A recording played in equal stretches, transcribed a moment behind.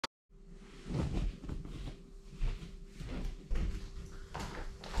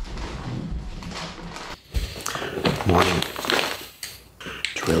morning.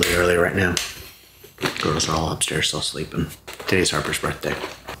 It's really early right now. Girls are all upstairs still sleeping. Today's Harper's birthday,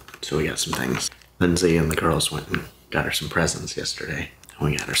 so we got some things. Lindsay and the girls went and got her some presents yesterday. And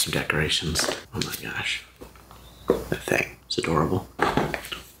we got her some decorations. Oh my gosh. That thing is adorable.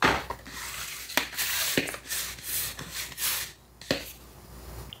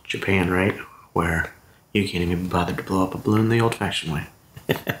 Japan, right? Where you can't even be bothered to blow up a balloon the old-fashioned way.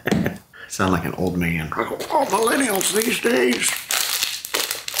 Sound like an old man. Oh, millennials these days.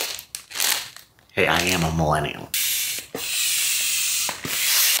 Hey, I am a millennial.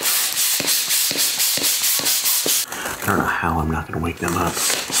 I don't know how I'm not gonna wake them up.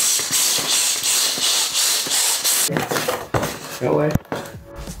 Go away.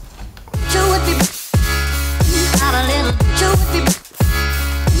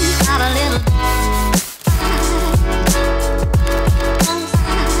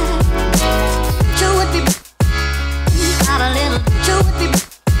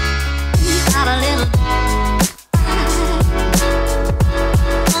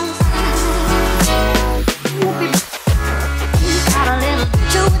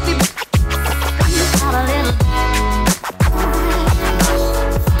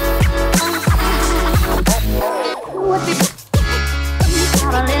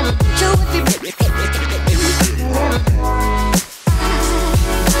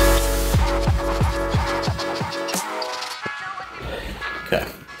 Okay.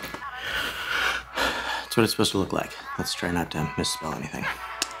 That's what it's supposed to look like. Let's try not to misspell anything. I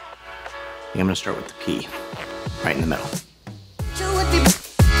think I'm gonna start with the P, right in the middle.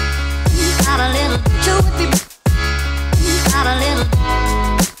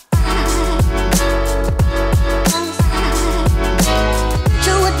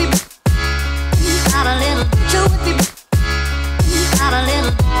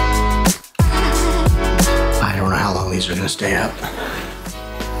 I don't know how long these are gonna stay up.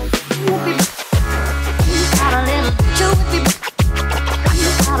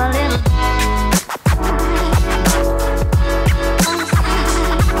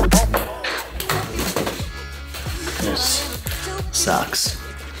 This sucks.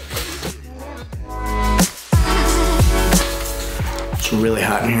 It's really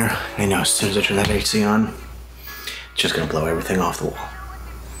hot in here. I know as soon as I turn that AC on, it's just gonna blow everything off the wall.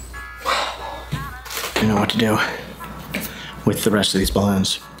 I don't know what to do with the rest of these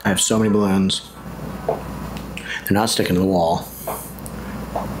balloons. I have so many balloons. They're not sticking to the wall.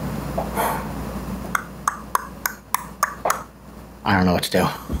 I don't know what to do.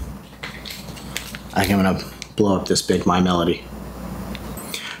 I think I'm gonna blow up this big My Melody.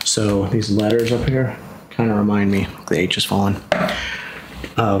 So these letters up here kind of remind me, the H is falling,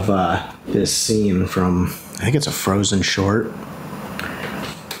 of this scene from, I think it's a Frozen short.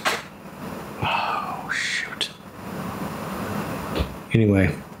 Oh, shoot.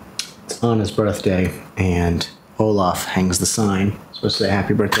 Anyway, it's on his birthday and Olaf hangs the sign. It's supposed to say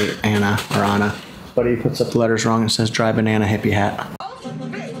happy birthday Anna or Anna. But he puts up the letters wrong and says dry banana hippie hat.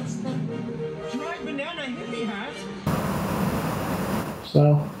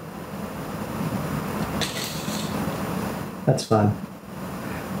 So, that's fun.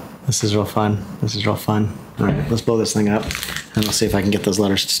 This is real fun. This is real fun. All right, let's blow this thing up and we'll see if I can get those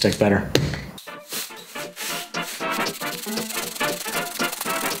letters to stick better.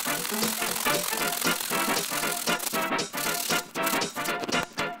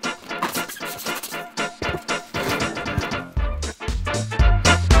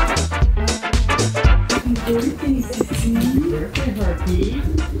 Birthday, Harpy.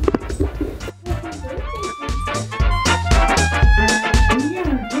 Yeah,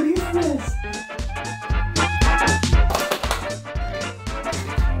 what is this?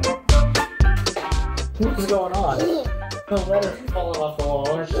 What's going on? The letters are falling off the wall,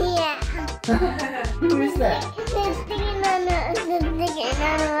 aren't they? Yeah. Who is that? They're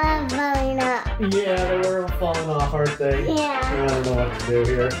falling up. Yeah, they were falling off, aren't they? Yeah. I don't know what to do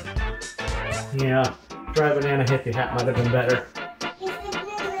here. Yeah, dry banana hippie hat might have been better.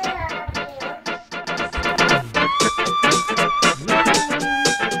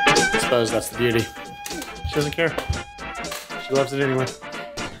 I suppose that's the beauty. She doesn't care. She loves it anyway.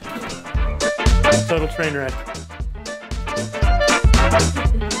 Total train wreck.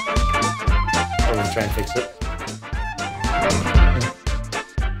 I'm gonna try and fix it.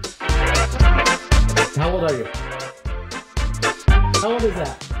 How old are you? How old is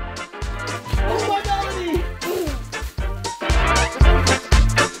that? Oh my Melody!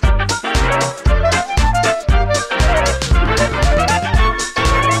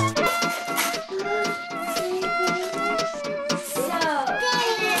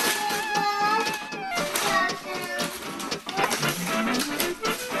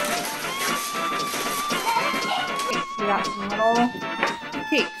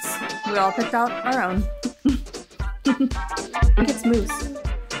 cakes. We all picked out our own. I think it's mousse,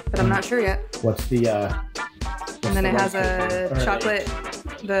 but I'm not sure yet. What's the And then it has a chocolate,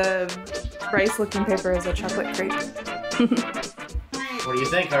 the rice looking paper is a chocolate crepe. What do you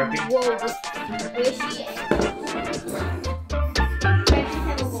think, Harpy? Whoa, this is squishy.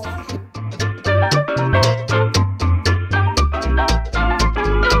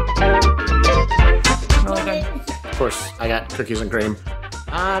 Really good. Of course, I got cookies and cream.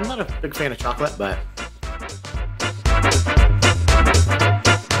 I'm not a big fan of chocolate, but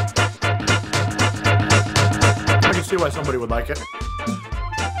I can see why somebody would like it.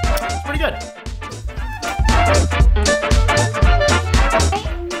 It's pretty good.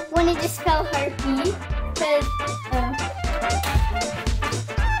 I wanted to spell Harpy because I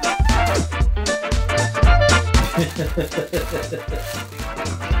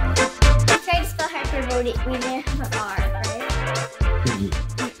tried to spell Harper, but we didn't have an R, right? An E.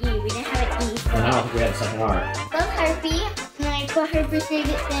 We didn't have an E. I don't think we had a second R. Spell Harpy, and I put Harper's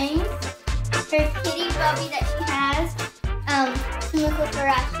favorite things. Her kitty Bobby that she has, Sumiko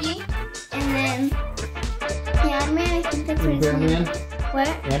Karashi, and then Man, I think that's what it's called. Man? What?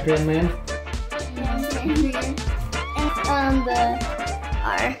 Ant-Man Man? And the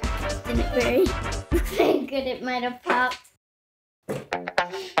R didn't very look very good. It might have popped.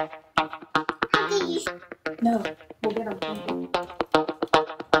 No, we'll get them.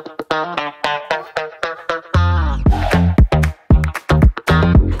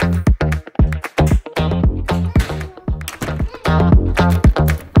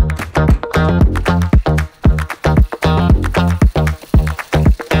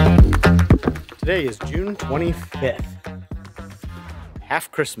 Today is June 25th.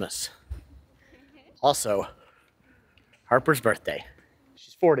 Half Christmas. Also, Harper's birthday.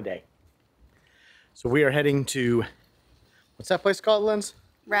 She's 4 today. So we are heading to, what's that place called, Linz?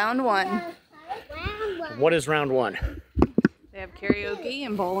 Round one. What is round one? They have karaoke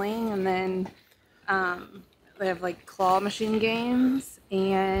and bowling, and then they have like claw machine games.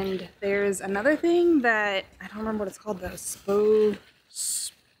 And there's another thing that I don't remember what it's called though.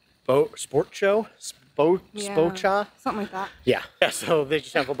 Sport show? Spocha? Something like that. Yeah. So they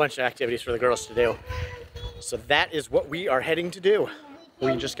just have a bunch of activities for the girls to do. So that is what we are heading to do.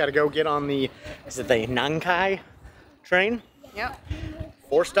 We just got to go get on the, is it the Nankai train? Yep.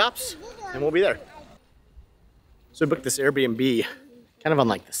 4 stops, and we'll be there. So we booked this Airbnb kind of on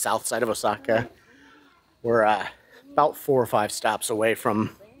like the south side of Osaka. We're about 4 or 5 stops away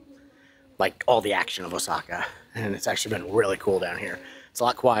from like all the action of Osaka. And it's actually been really cool down here. It's a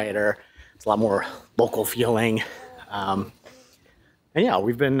lot quieter. It's a lot more local feeling. And yeah,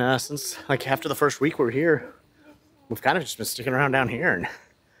 we've been, since like after the first week we're here, we've kind of just been sticking around down here and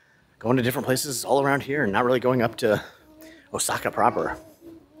going to different places all around here and not really going up to Osaka proper.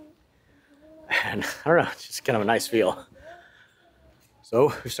 And I don't know, it's just kind of a nice feel.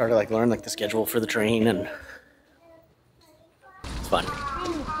 So we started like learning like the schedule for the train, and it's fun.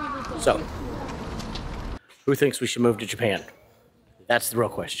 So, who thinks we should move to Japan? That's the real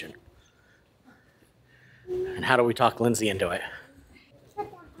question. And how do we talk Lindsay into it?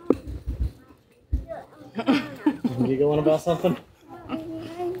 You giggling about something?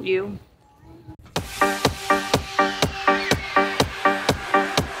 You.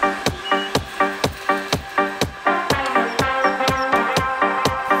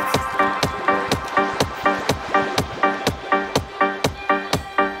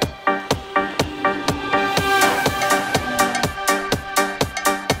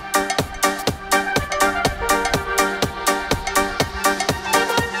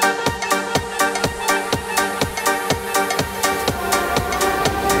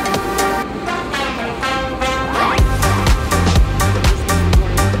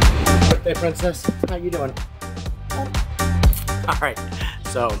 Princess, how you doing? All right,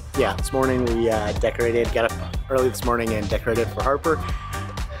 so yeah, this morning we decorated, got up early this morning and decorated for Harper,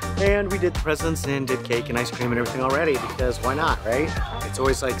 and we did the presents and did cake and ice cream and everything already, because why not, right? It's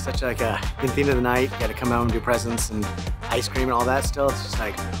always like such like a at the end of the night, you gotta come out and do presents and ice cream and all that still. It's just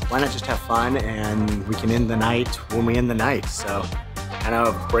like, why not just have fun, and we can end the night when we end the night. So kind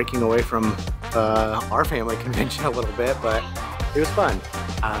of breaking away from our family convention a little bit, but it was fun.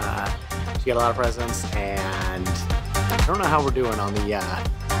 She got a lot of presents, and I don't know how we're doing on the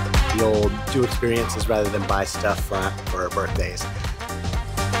old do experiences rather than buy stuff for our birthdays.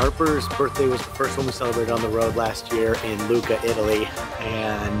 Harper's birthday was the first one we celebrated on the road last year in Lucca, Italy,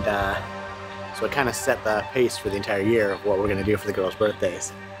 and so it kind of set the pace for the entire year of what we're going to do for the girls'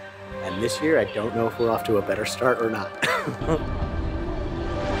 birthdays. And this year, I don't know if we're off to a better start or not.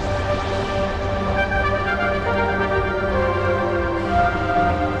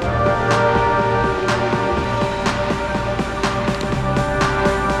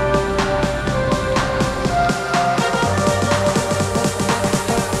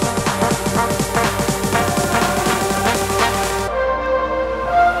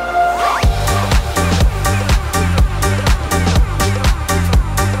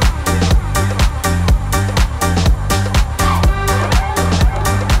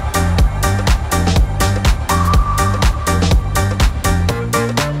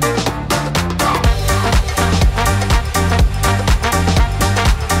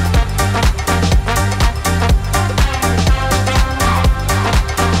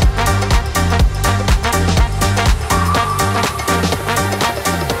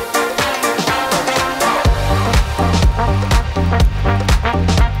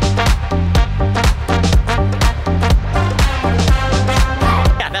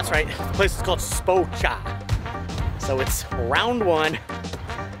 Spocha. So it's round one.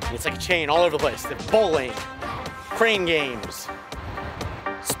 It's like a chain all over the place. They have bowling, crane games,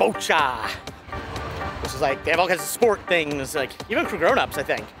 Spocha. Which is like, they have all kinds of sport things, like even for grown-ups, I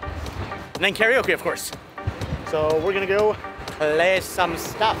think. And then karaoke, of course. So we're gonna go play some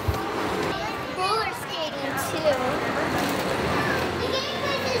stuff. Roller skating too. The game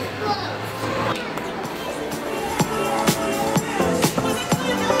place is closed.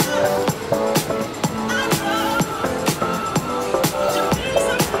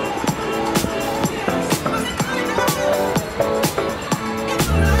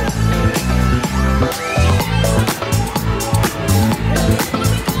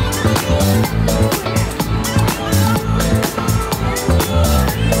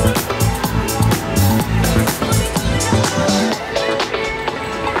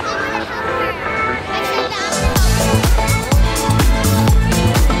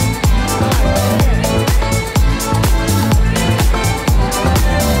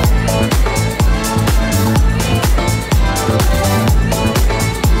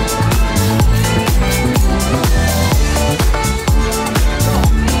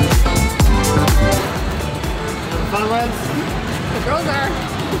 The girls are.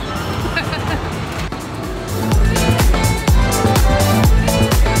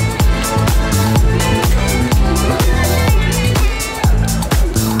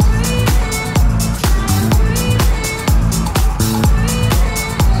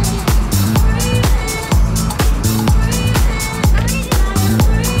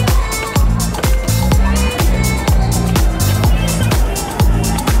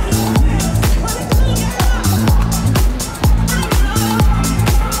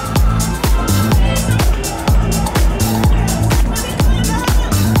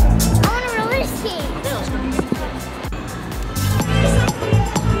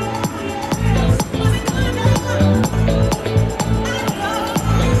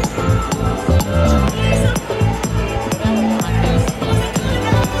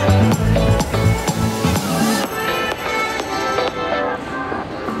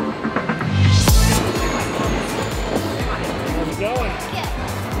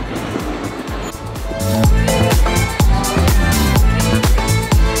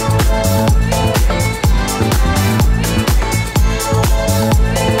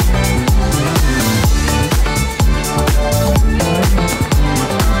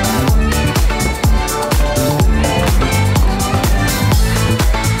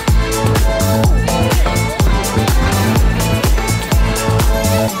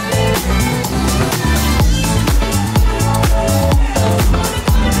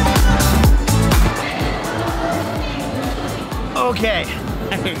 Okay,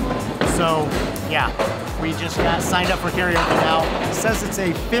 so yeah, we just got signed up for karaoke now. It says it's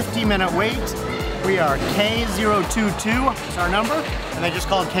a 50-minute wait. We are K022 is our number, and they just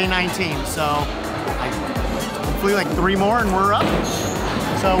called K19. So hopefully like 3 more and we're up.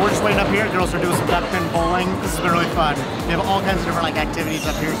 So we're just waiting up here. Girls are doing some duck pin bowling. This has been really fun. They have all kinds of different like activities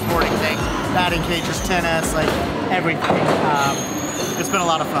up here, sporting things, batting cages, tennis, like everything. It's been a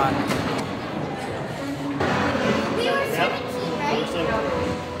lot of fun. We were 17, right?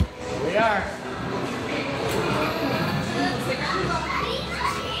 We are.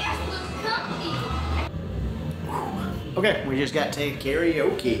 Okay, we just got to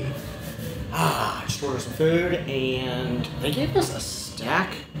karaoke. Just ordered some food and they gave us a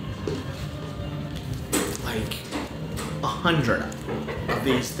stack, like 100 of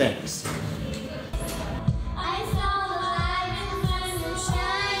these things.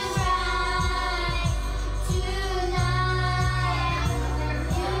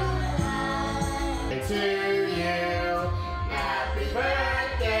 To you, happy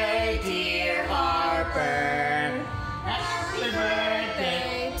birthday, dear Harper. Happy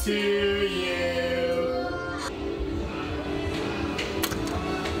birthday to you.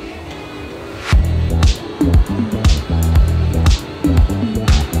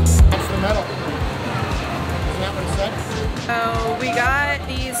 What's the medal? Isn't that what it said? So we got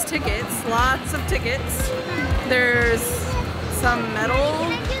these tickets, lots of tickets. There's some medal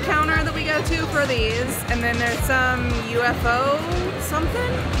counter that we go to for these, and then there's some UFO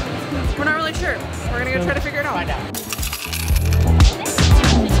something. We're not really sure. We're gonna go try to figure it out. Find out.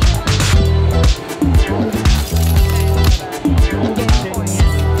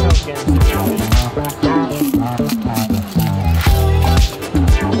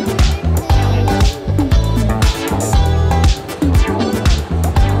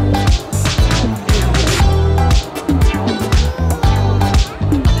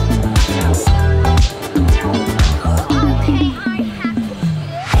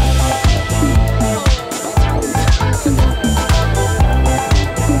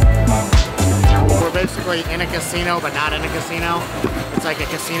 basically in a casino, but not in a casino. It's like a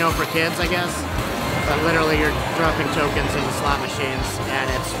casino for kids, I guess. But literally, you're dropping tokens into slot machines, and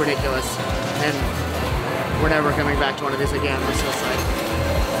it's ridiculous. And we're never coming back to one of these again. This is like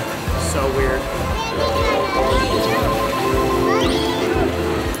so weird.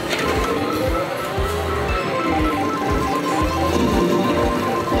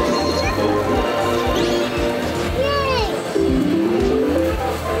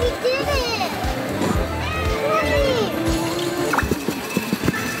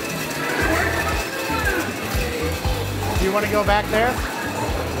 You want to go back there?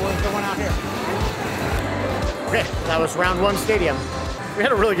 Or is the one out here? Okay, that was round one stadium. We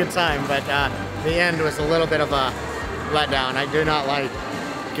had a really good time, but the end was a little bit of a letdown. I do not like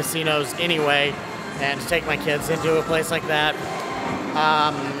casinos anyway, and to take my kids into a place like that,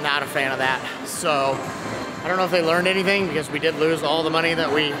 not a fan of that. So I don't know if they learned anything, because we did lose all the money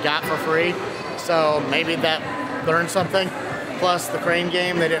that we got for free. So maybe that learned something. Plus the crane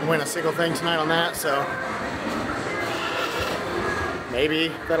game, they didn't win a single thing tonight on that, so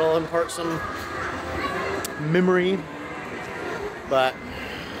maybe that'll impart some memory. But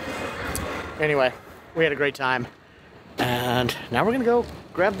anyway, we had a great time. And now we're gonna go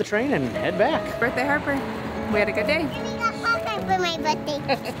grab the train and head back. Birthday, Harper. We had a good day. I got Harper for my birthday.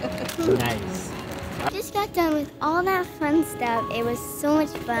 Nice. Just got done with all that fun stuff. It was so much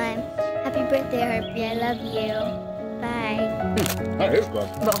fun. Happy birthday, Harper. I love you. Bye. That is good.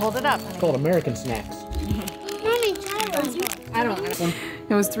 But hold it up. It's called American Snacks. Mommy, try one. I don't know.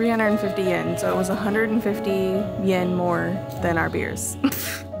 It was 350 yen, so it was 150 yen more than our beers.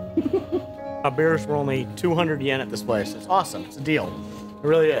 Our beers were only 200 yen at this place. It's awesome. It's a deal. It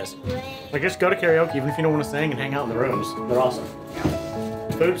really is. Like, just go to karaoke, even if you don't want to sing, and hang out in the rooms. They're awesome.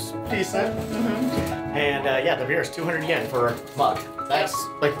 Food's decent. And yeah, the beer is 200 yen for a mug. That's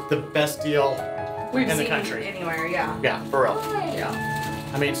like the best deal We've in the seen country. Anywhere, yeah. Yeah, for real. Yeah.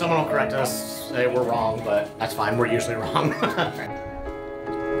 I mean, someone will correct us, say we're wrong, but that's fine. We're usually wrong.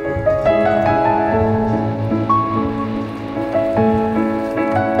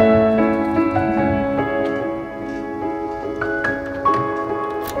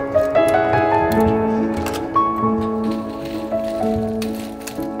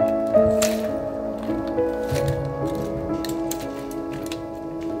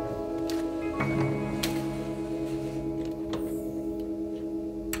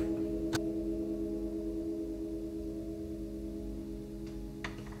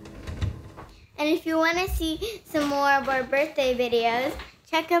 And if you want to see some more of our birthday videos,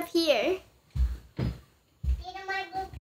 check up here.